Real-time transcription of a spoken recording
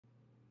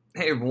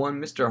Hey everyone,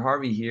 Mr.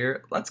 Harvey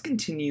here. Let's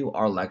continue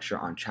our lecture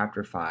on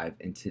chapter 5,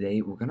 and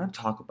today we're going to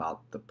talk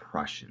about the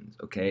Prussians,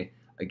 okay?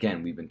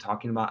 Again, we've been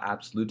talking about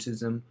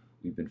absolutism.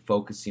 We've been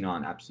focusing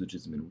on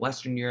absolutism in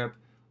Western Europe.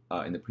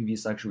 In the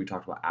previous lecture, we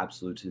talked about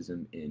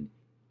absolutism in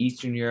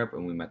Eastern Europe,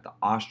 and we met the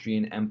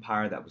Austrian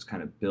Empire that was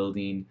kind of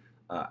building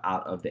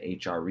out of the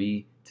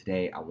HRE.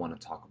 Today, I want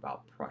to talk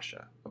about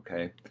Prussia,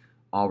 okay?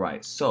 All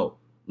right, so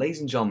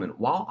ladies and gentlemen,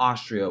 while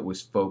Austria was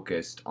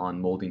focused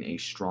on molding a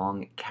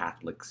strong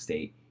Catholic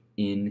state,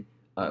 in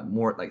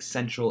more like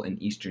Central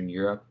and Eastern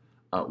Europe.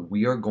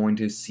 We are going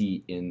to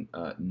see in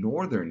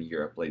Northern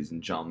Europe, ladies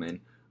and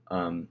gentlemen,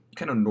 kind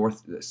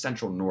of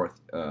Central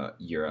North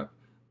Europe,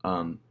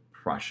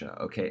 Prussia.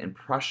 Okay, and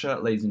Prussia,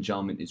 ladies and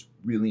gentlemen, is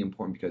really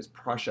important because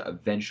Prussia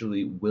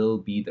eventually will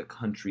be the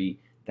country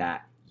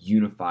that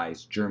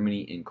unifies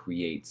Germany and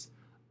creates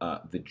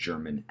the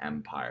German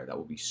Empire. That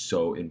will be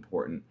so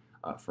important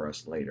for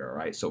us later, all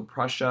right? So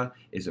Prussia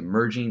is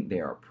emerging.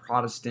 They are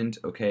Protestant,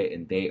 okay,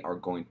 and they are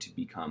going to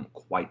become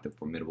quite the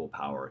formidable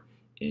power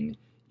in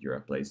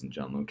Europe, ladies and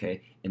gentlemen,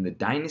 okay? And the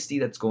dynasty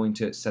that's going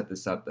to set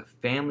this up, the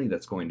family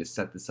that's going to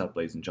set this up,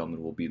 ladies and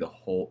gentlemen, will be the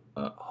whole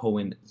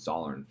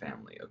Hohenzollern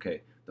family,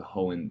 okay? The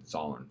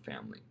Hohenzollern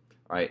family,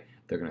 all right?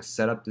 They're going to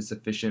set up this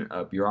efficient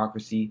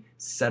bureaucracy,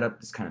 set up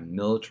this kind of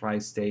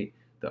militarized state.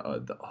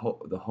 The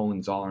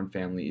Hohenzollern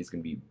family is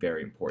going to be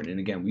very important. And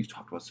again, we've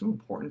talked about some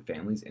important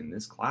families in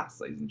this class,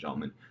 ladies and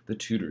gentlemen. The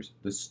Tudors,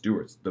 the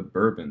Stuarts, the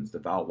Bourbons, the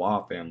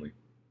Valois family,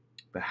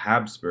 the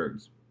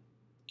Habsburgs.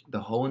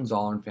 The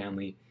Hohenzollern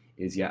family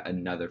is yet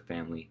another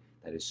family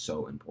that is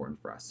so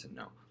important for us to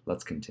know.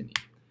 Let's continue.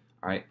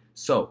 All right,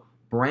 so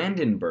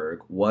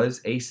Brandenburg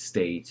was a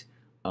state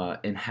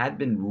and had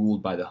been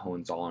ruled by the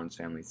Hohenzollern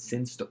family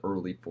since the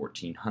early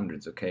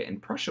 1400s, okay?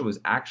 And Prussia was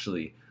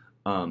actually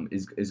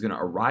is going to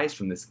arise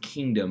from this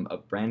kingdom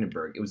of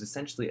Brandenburg. It was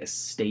essentially a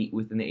state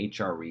within the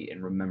HRE,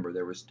 and remember,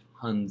 there was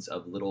tons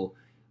of little,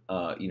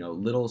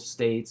 little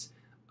states,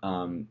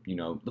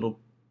 little,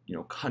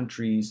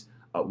 countries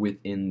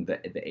within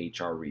the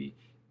HRE.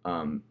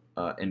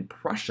 And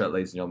Prussia,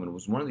 ladies and gentlemen,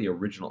 was one of the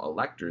original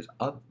electors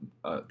of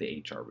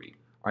the HRE.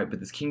 All right, but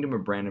this kingdom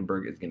of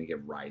Brandenburg is going to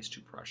give rise to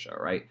Prussia.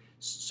 All right,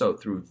 so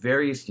through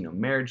various,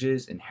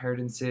 marriages,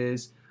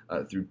 inheritances,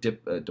 through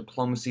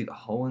diplomacy, the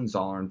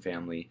Hohenzollern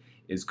family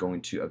is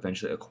going to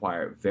eventually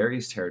acquire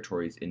various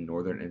territories in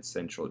northern and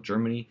central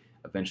Germany,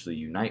 eventually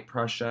unite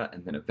Prussia,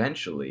 and then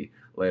eventually,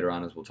 later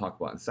on, as we'll talk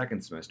about in the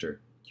second semester,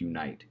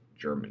 unite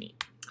Germany.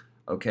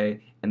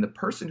 Okay, and the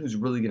person who's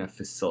really going to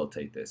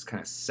facilitate this,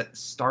 kind of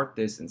start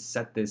this and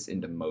set this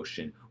into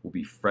motion, will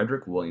be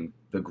Frederick William,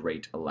 the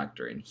Great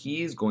Elector, and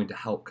he is going to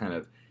help kind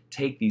of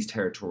take these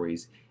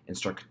territories and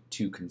start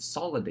to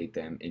consolidate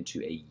them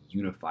into a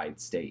unified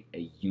state,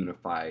 a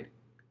unified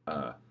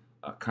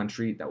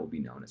country that will be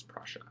known as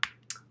Prussia.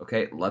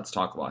 Okay, let's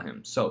talk about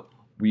him. So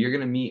we are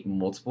going to meet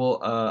multiple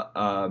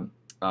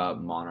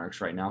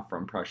monarchs right now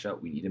from Prussia.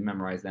 We need to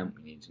memorize them.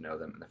 We need to know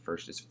them. And the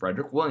first is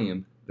Frederick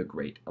William, the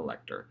Great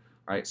Elector.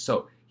 All right,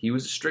 so he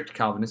was a strict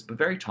Calvinist, but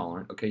very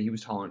tolerant. Okay, he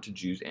was tolerant to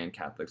Jews and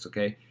Catholics.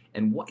 Okay,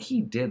 and what he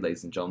did,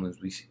 ladies and gentlemen,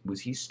 was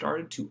he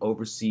started to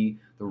oversee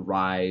the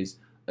rise,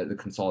 the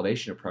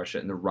consolidation of Prussia,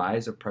 and the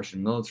rise of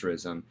Prussian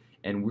militarism.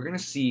 And we're going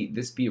to see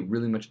this be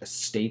really much a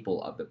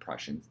staple of the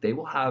Prussians. They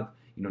will have,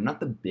 not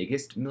the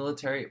biggest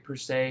military per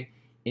se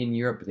in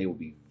Europe, but they will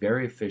be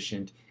very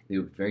efficient. They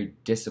will be very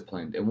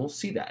disciplined, and we'll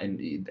see that.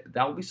 And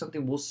that will be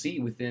something we'll see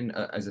within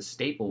as a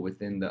staple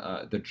within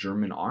the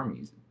German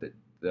armies.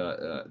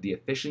 The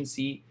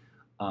efficiency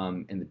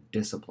and the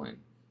discipline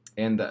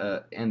and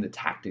the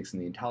tactics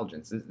and the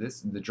intelligence.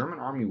 The German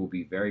army will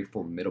be very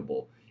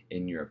formidable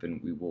in Europe,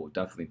 and we will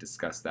definitely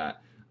discuss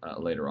that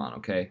later on.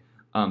 Okay,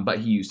 but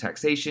he used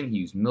taxation, he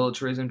used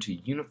militarism to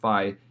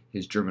unify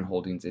his German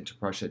holdings into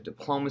Prussia,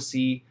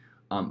 diplomacy,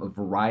 a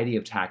variety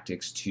of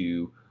tactics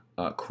to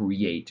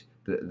create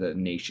the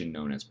nation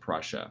known as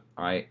Prussia.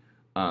 All right.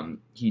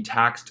 He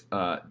taxed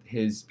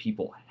his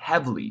people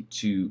heavily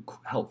to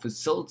help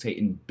facilitate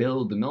and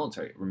build the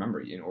military.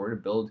 Remember, in order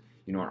to build,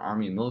 an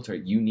army and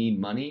military, you need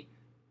money.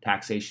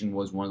 Taxation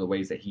was one of the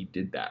ways that he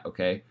did that.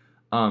 Okay,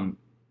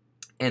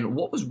 and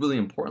what was really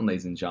important,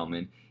 ladies and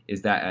gentlemen,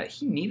 is that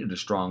he needed a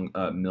strong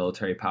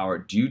military power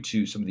due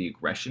to some of the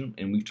aggression,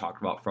 and we've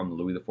talked about from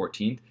Louis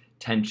XIV,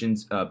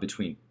 tensions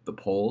between the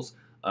Poles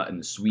and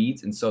the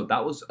Swedes, and so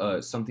that was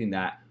something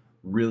that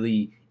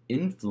really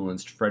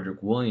influenced Frederick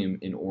William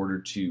in order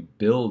to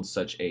build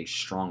such a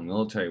strong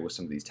military with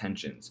some of these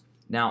tensions.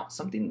 Now,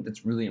 something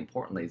that's really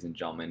important, ladies and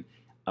gentlemen,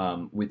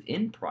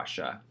 within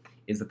Prussia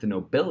is that the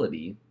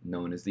nobility,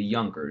 known as the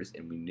Junkers,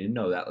 and we need to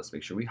know that, let's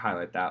make sure we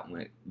highlight that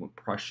when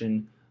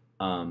Prussian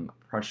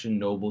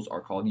nobles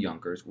are called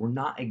Junkers, were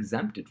not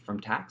exempted from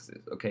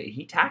taxes. Okay,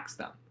 he taxed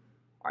them.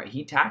 All right,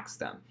 he taxed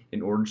them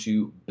in order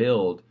to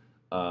build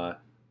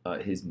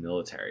his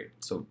military.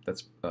 So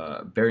that's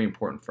very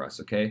important for us.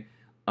 Okay.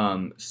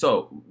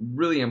 So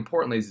really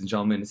important, ladies and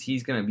gentlemen, is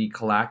he's going to be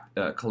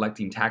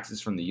collecting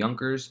taxes from the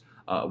Junkers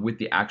with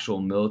the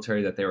actual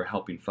military that they were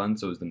helping fund.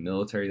 So it was the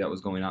military that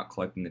was going out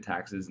collecting the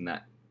taxes, and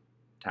that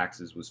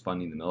taxes was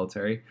funding the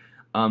military.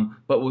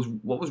 But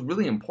what was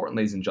really important,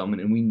 ladies and gentlemen,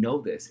 and we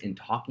know this in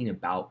talking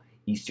about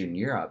Eastern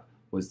Europe,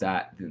 was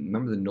that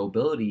remember the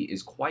nobility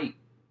is quite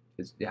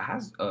is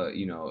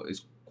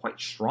quite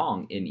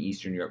strong in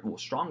Eastern Europe, well,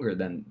 stronger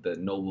than the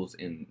nobles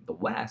in the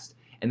West.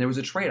 And there was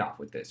a trade-off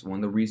with this. One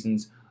of the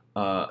reasons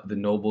the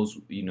nobles,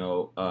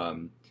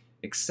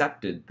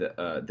 accepted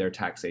their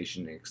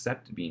taxation and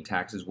accepted being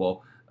taxed as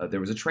well, there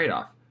was a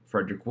trade-off.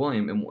 Frederick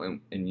William,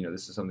 and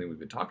this is something we've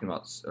been talking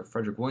about.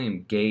 Frederick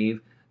William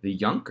gave the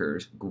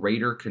Junkers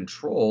greater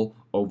control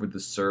over the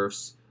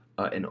serfs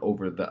and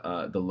over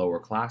the lower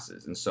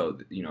classes. And so,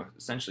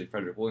 essentially,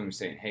 Frederick William is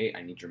saying, "Hey,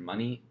 I need your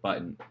money,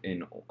 but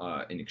in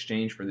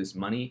exchange for this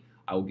money,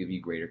 I will give you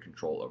greater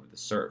control over the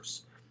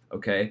serfs."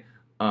 Okay.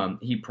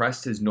 He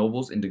pressed his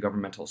nobles into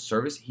governmental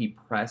service. He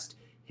pressed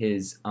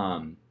his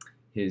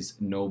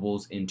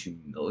nobles into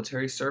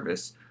military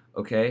service.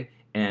 Okay.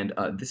 And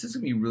this is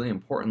going to be really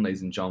important,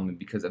 ladies and gentlemen,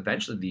 because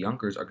eventually the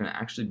Junkers are going to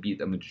actually be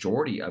the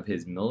majority of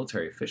his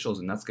military officials,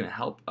 and that's going to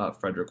help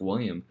Frederick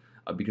William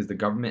because the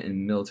government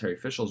and military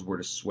officials were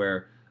to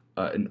swear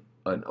an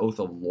oath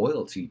of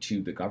loyalty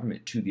to the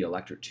government, to the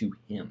electorate, to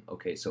him.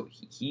 Okay, so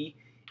he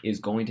is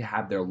going to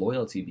have their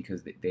loyalty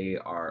because they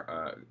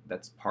are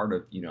that's part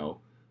of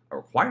a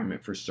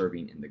requirement for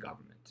serving in the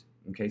government.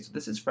 Okay, so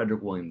this is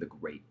Frederick William the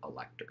Great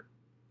Elector.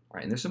 All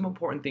right, and there's some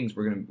important things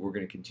we're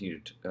gonna continue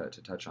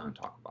to touch on and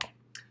talk about.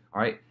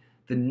 All right,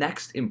 the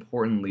next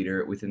important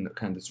leader within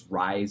kind of this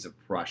rise of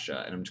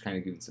Prussia, and I'm just kind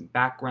of giving some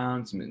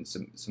background, some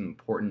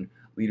important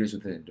leaders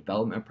within the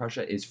development of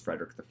Prussia, is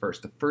Frederick I,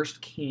 the first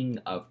king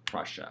of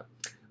Prussia.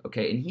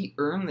 Okay, and he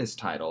earned this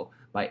title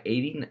by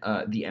aiding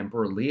the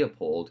Emperor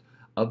Leopold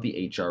of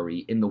the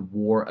HRE in the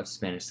War of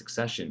Spanish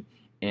Succession.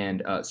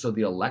 And so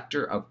the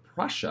Elector of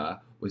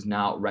Prussia was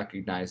now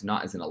recognized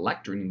not as an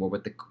elector anymore,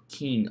 but the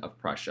King of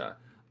Prussia.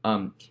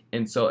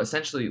 And so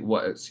essentially,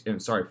 I'm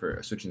sorry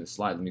for switching the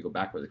slide. Let me go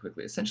back really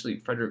quickly. Essentially,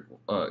 Frederick,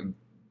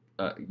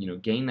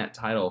 gained that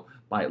title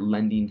by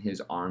lending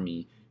his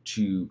army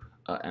to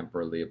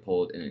Emperor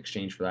Leopold. In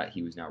exchange for that,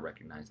 he was now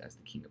recognized as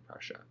the King of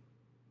Prussia.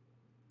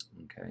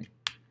 Okay,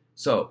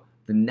 so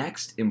the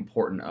next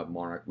important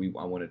monarch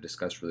I want to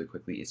discuss really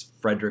quickly is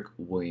Frederick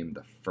William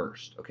I.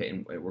 Okay,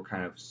 and we're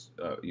kind of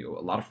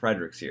a lot of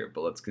Fredericks here,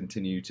 but let's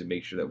continue to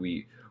make sure that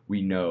we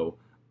know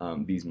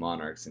these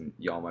monarchs. And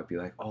y'all might be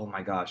like, oh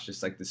my gosh,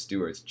 just like the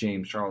Stuarts,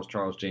 James, Charles,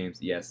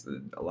 James. Yes,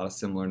 a lot of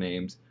similar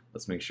names.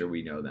 Let's make sure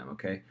we know them.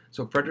 Okay,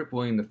 so Frederick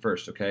William I.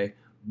 Okay,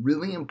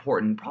 really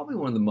important, probably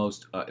one of the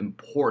most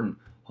important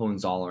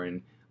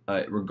Hohenzollern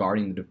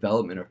regarding the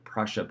development of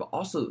Prussia, but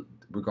also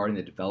regarding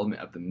the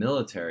development of the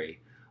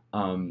military.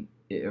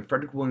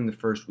 Frederick William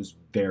I was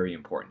very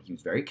important. He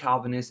was very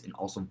Calvinist and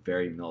also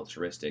very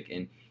militaristic,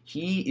 and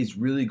he is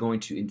really going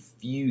to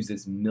infuse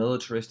this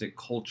militaristic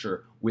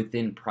culture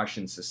within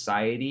Prussian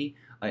society.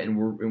 And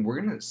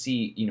we're going to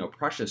see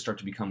Prussia start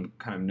to become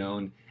kind of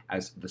known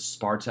as the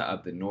Sparta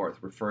of the North,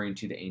 referring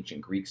to the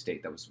ancient Greek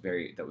state that was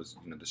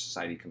the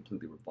society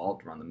completely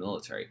revolved around the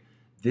military.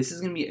 This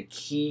is going to be a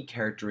key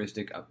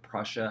characteristic of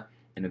Prussia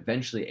and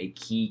eventually a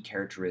key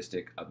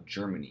characteristic of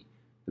Germany.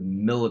 The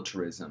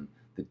militarism,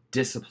 the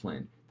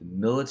discipline. The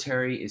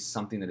military is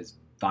something that is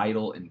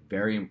vital and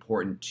very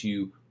important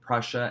to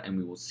Prussia, and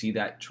we will see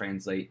that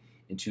translate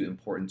into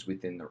importance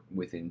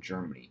within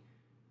Germany.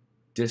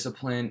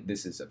 Discipline,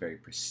 this is a very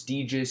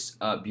prestigious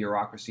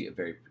bureaucracy, a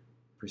very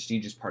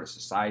prestigious part of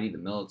society, the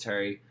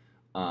military,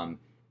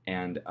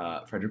 and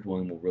Frederick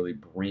William will really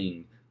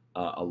bring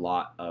a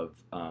lot of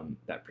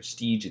that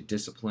prestige and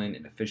discipline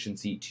and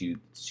efficiency to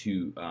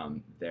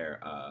their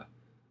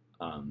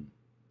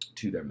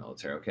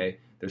military. Okay,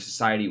 their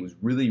society was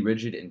really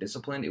rigid and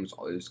disciplined. It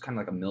was kind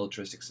of like a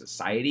militaristic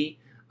society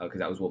because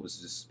that was what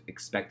was just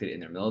expected in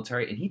their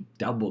military. And he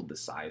doubled the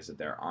size of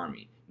their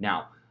army.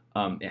 Now,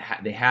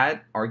 they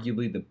had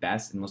arguably the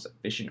best and most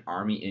efficient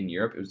army in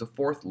Europe. It was the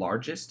fourth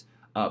largest.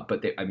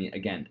 But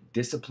again,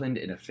 disciplined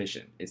and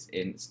efficient. This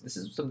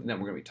is something that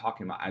we're going to be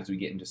talking about as we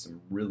get into some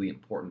really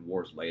important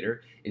wars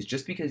later. Is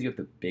just because you have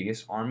the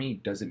biggest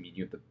army doesn't mean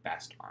you have the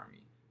best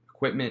army.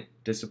 Equipment,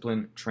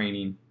 discipline,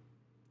 training,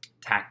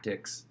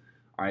 tactics.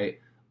 All right,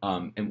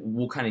 and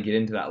we'll kind of get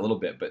into that a little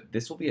bit. But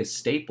this will be a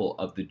staple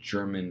of the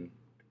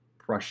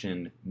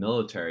German-Prussian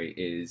military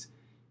is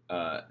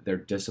their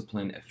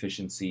discipline,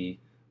 efficiency,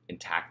 and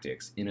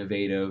tactics.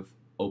 Innovative,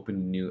 open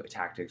to new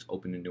tactics,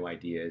 open to new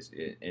ideas,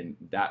 and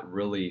that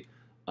really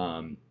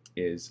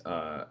is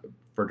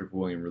Frederick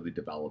William really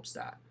develops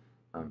that.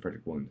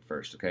 Frederick William I,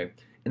 okay?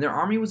 And their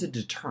army was a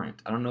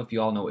deterrent. I don't know if you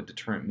all know what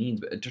deterrent means,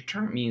 but a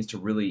deterrent means to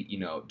really,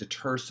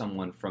 deter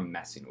someone from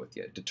messing with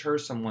you, deter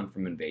someone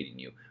from invading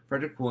you.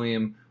 Frederick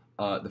William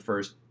I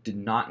did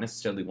not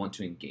necessarily want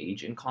to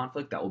engage in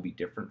conflict. That will be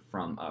different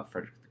from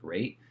Frederick the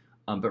Great.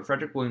 But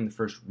Frederick William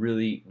I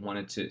really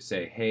wanted to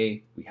say,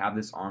 hey, we have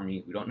this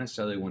army. We don't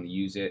necessarily want to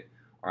use it.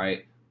 All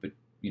right, but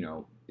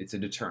it's a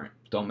deterrent.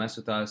 Don't mess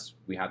with us.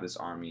 We have this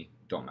army.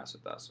 Don't mess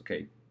with us.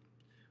 Okay,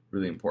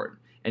 really important.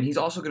 And he's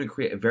also going to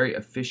create a very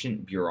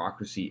efficient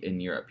bureaucracy in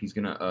Europe. He's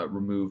going to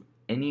remove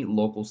any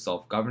local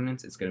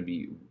self-governance. It's going to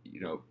be,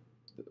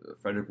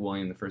 Frederick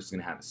William I is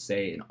going to have a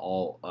say in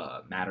all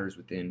matters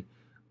within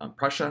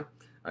Prussia.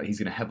 He's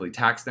going to heavily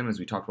tax them, as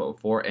we talked about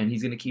before, and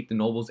he's going to keep the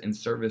nobles in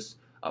service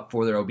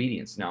for their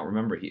obedience. Now,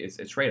 remember, it's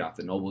trade-off.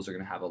 The nobles are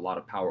going to have a lot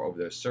of power over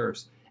their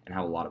serfs and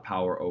have a lot of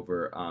power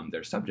over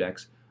their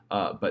subjects,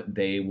 but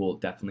they will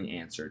definitely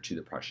answer to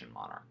the Prussian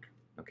monarch.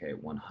 Okay,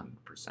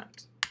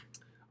 100%.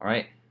 All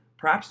right,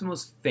 perhaps the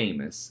most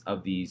famous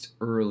of these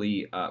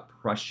early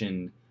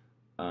Prussian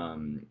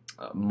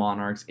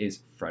monarchs is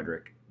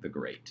Frederick the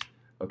Great.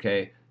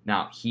 Okay,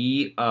 now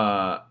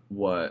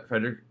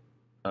Frederick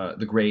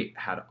the Great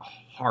had a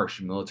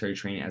harsh military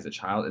training as a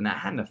child, and that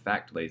had an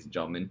effect, ladies and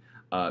gentlemen,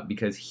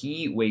 because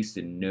he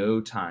wasted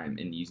no time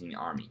in using the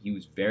army. He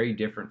was very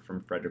different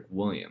from Frederick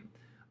William.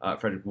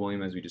 Frederick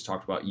William, as we just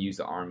talked about, used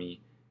the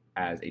army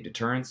as a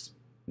deterrence.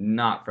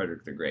 Not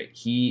Frederick the Great.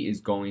 He is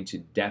going to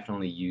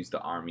definitely use the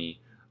army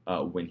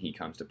when he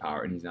comes to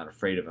power, and he's not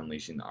afraid of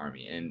unleashing the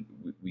army. And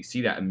we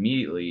see that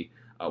immediately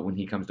when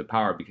he comes to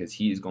power, because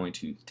he is going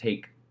to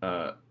take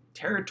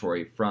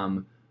territory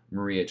from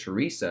Maria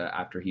Theresa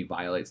after he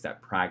violates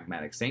that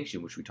pragmatic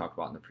sanction, which we talked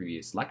about in the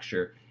previous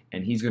lecture,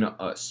 and he's going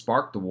to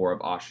spark the War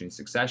of Austrian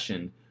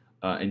Succession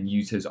and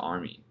use his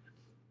army.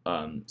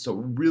 So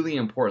really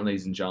important,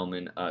 ladies and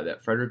gentlemen,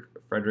 that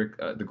Frederick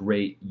the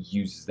Great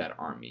uses that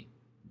army.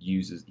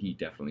 He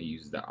definitely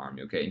uses that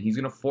army, okay? And he's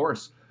going to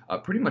force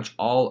pretty much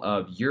all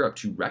of Europe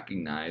to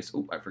recognize,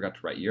 I forgot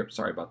to write Europe,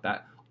 sorry about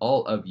that,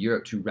 all of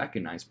Europe to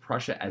recognize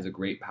Prussia as a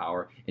great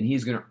power, and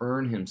he's going to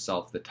earn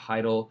himself the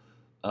title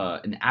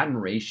and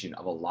admiration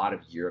of a lot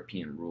of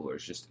European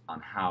rulers just on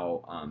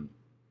how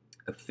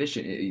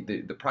efficient.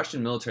 The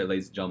Prussian military,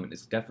 ladies and gentlemen,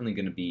 is definitely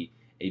going to be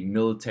a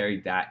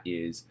military that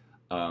is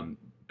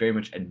very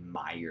much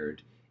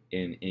admired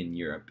in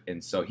Europe.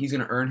 And so he's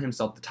going to earn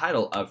himself the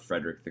title of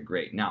Frederick the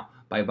Great. Now,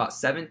 by about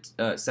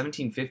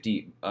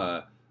 1750,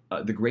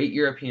 the great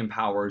European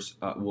powers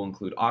will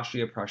include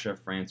Austria, Prussia,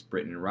 France,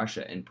 Britain, and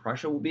Russia, and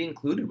Prussia will be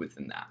included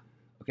within that.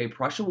 Okay,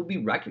 Prussia will be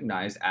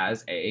recognized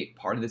as a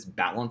part of this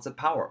balance of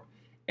power.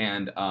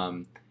 And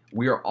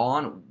we are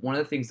on, one of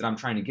the things that I'm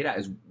trying to get at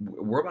is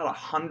we're about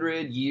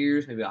 100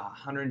 years, maybe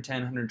 110,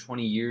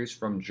 120 years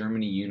from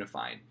Germany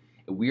unifying.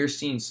 We are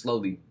seeing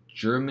slowly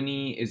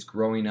Germany is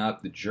growing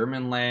up, the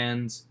German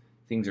lands,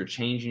 things are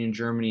changing in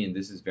Germany, and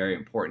this is very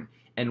important.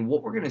 And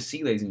what we're going to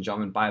see, ladies and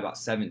gentlemen, by about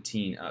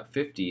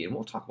 1750, and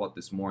we'll talk about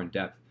this more in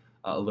depth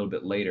a little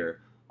bit later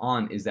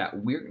on, is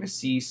that we're going to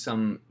see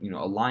some,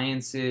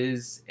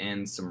 alliances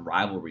and some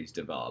rivalries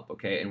develop,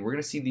 okay? And we're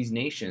going to see these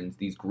nations,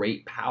 these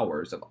great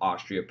powers of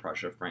Austria,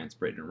 Prussia, France,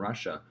 Britain, and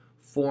Russia,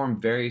 form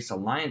various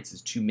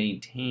alliances to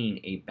maintain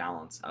a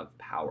balance of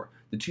power.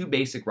 The two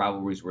basic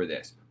rivalries were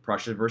this: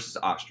 Prussia versus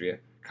Austria,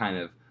 kind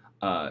of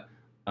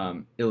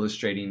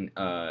illustrating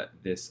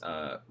this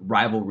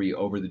rivalry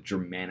over the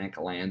Germanic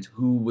lands.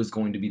 Who was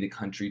going to be the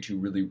country to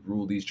really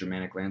rule these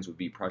Germanic lands? Would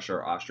be Prussia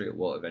or Austria?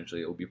 Well,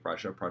 eventually it will be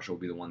Prussia. Prussia will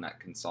be the one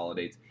that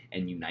consolidates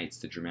and unites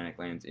the Germanic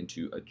lands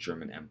into a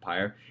German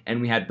empire.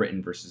 And we had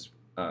Britain versus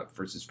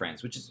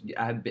France, which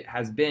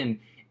has been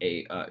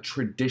a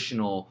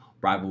traditional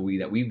rivalry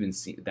that we've been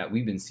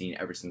seeing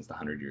ever since the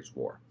 100 Years'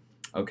 War.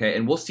 Okay,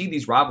 and we'll see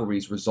these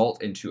rivalries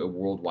result into a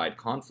worldwide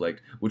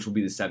conflict, which will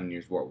be the 7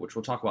 Years' War, which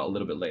we'll talk about a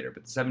little bit later.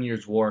 But the 7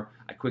 Years' War,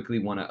 I quickly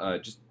want to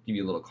just give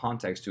you a little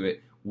context to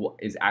it,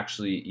 is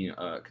actually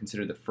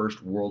considered the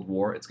first World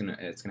War. It's gonna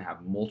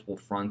have multiple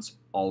fronts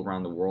all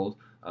around the world,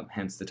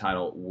 hence the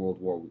title World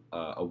War,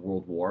 a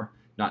World War.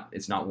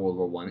 It's not World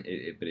War I,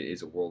 but it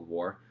is a World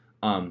War,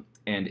 and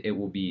it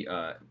will be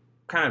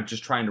kind of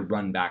just trying to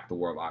run back the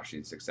War of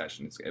Austrian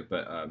Succession.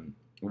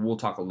 We'll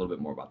talk a little bit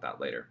more about that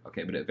later,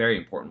 okay? But a very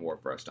important war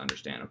for us to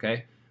understand,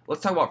 okay?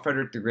 Let's talk about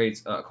Frederick the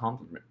Great's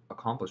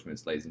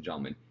accomplishments, ladies and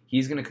gentlemen.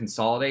 He's going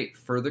to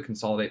further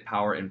consolidate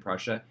power in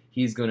Prussia.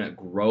 He's going to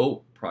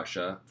grow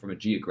Prussia from a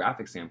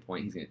geographic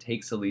standpoint. He's going to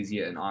take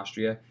Silesia and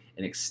Austria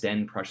and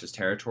extend Prussia's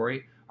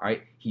territory, all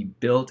right? He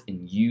built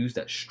and used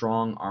that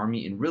strong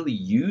army and really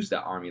used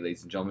that army,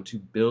 ladies and gentlemen, to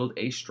build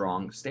a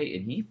strong state.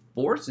 And he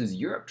forces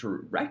Europe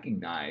to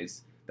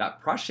recognize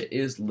that Prussia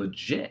is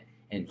legit.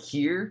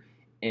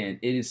 And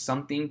it is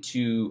something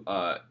to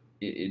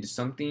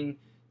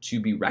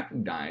be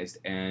recognized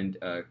and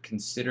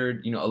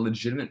considered, a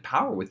legitimate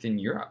power within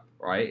Europe,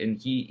 right?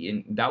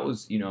 And that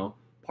was,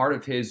 part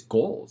of his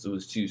goals. It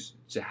was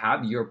to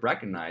have Europe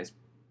recognize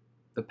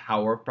the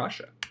power of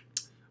Prussia.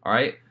 All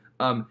right.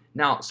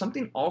 Now,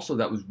 something also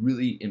that was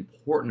really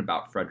important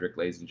about Frederick,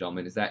 ladies and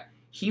gentlemen, is that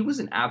he was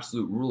an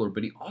absolute ruler,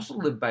 but he also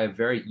lived by a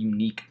very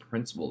unique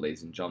principle,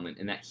 ladies and gentlemen,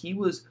 in that he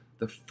was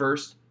the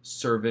first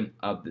servant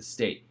of the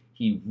state.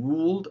 He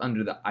ruled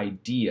under the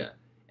idea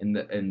and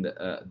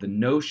the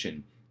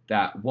notion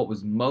that what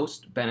was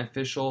most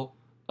beneficial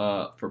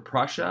for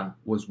Prussia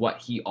was what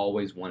he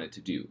always wanted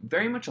to do.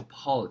 Very much a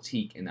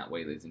politique in that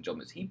way, ladies and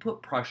gentlemen. He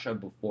put Prussia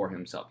before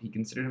himself. He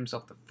considered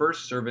himself the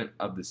first servant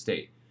of the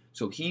state.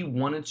 So he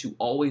wanted to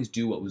always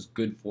do what was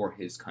good for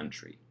his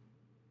country.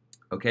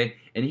 Okay?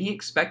 And he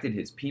expected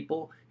his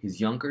people, his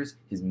Junkers,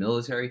 his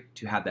military,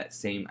 to have that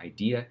same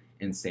idea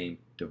and same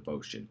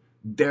devotion.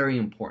 Very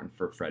important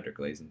for Frederick,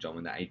 ladies and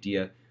gentlemen, the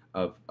idea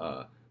of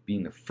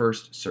being the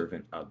first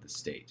servant of the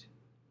state.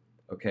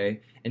 Okay,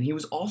 and he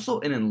was also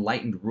an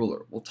enlightened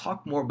ruler. We'll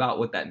talk more about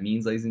what that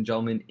means, ladies and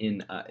gentlemen,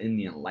 in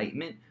the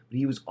Enlightenment. But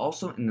he was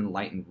also an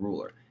enlightened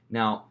ruler.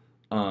 Now,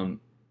 before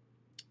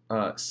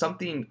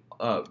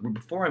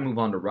I move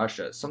on to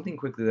Russia, something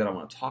quickly that I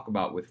want to talk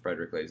about with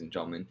Frederick, ladies and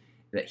gentlemen,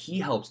 that he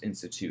helps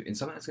institute, and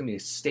something that's going to be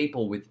a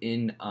staple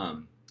within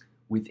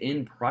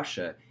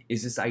Prussia,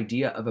 is this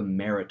idea of a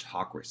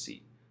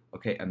meritocracy.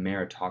 Okay, a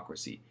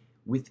meritocracy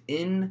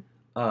within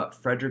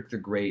Frederick the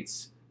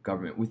Great's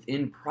government,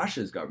 within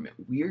Prussia's government.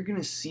 We are going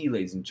to see,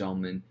 ladies and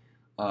gentlemen,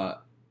 the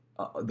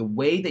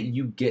way that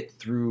you get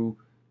through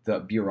the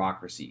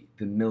bureaucracy,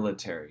 the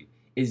military,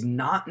 is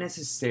not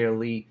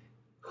necessarily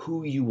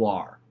who you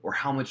are or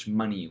how much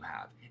money you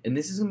have. And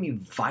this is going to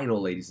be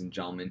vital, ladies and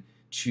gentlemen,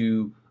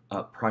 to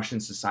Prussian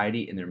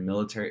society and their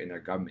military and their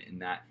government, in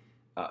that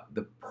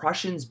the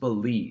Prussians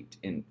believed,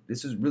 and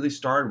this was really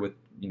started with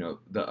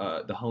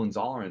the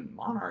Hohenzollern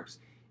monarchs,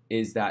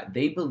 is that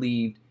they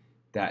believed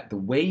that the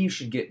way you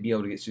should be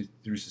able to get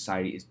through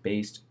society is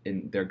based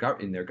in their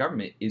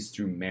government is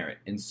through merit.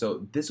 And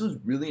so this was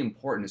really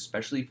important,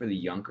 especially for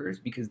the Junkers,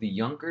 because the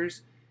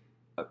Junkers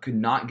could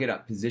not get a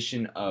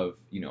position of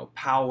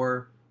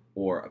power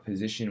or a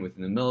position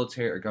within the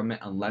military or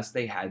government unless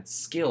they had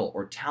skill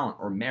or talent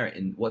or merit.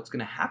 And what's going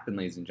to happen,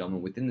 ladies and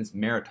gentlemen, within this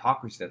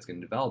meritocracy that's going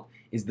to develop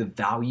is the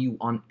value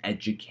on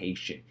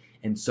education.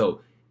 And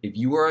so if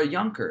you were a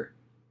Junker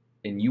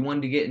and you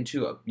wanted to get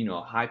into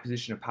a high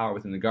position of power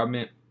within the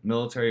government,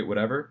 military,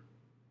 whatever,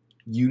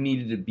 you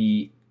needed to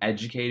be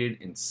educated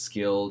and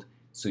skilled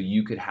so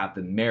you could have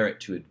the merit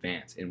to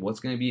advance. And what's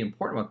going to be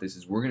important about this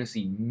is we're going to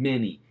see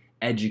many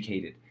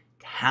educated,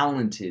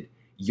 talented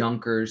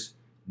Junkers,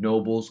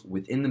 nobles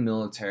within the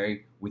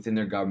military, within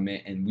their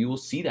government, and we will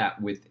see that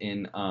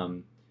within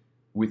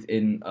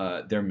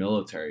their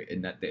military,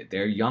 and that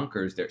their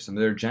Junkers, some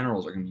of their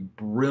generals are going to be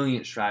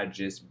brilliant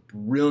strategists,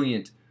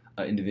 brilliant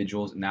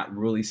individuals, and that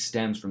really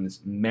stems from this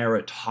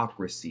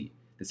meritocracy,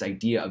 this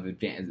idea of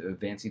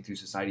advancing through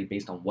society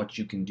based on what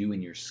you can do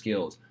and your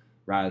skills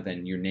rather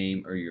than your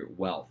name or your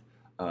wealth.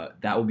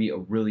 That will be a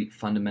really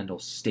fundamental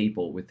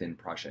staple within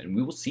Prussia, and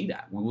we will see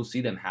that. We will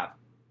see them have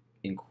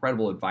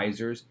incredible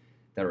advisors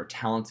that are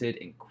talented,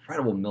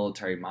 incredible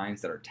military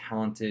minds that are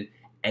talented,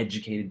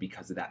 educated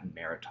because of that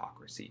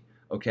meritocracy.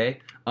 Okay?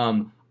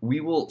 We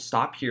will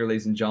stop here,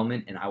 ladies and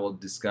gentlemen, and I will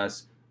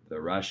discuss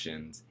the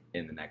Russians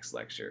in the next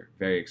lecture.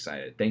 Very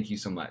excited. Thank you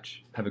so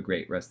much. Have a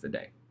great rest of the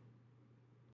day.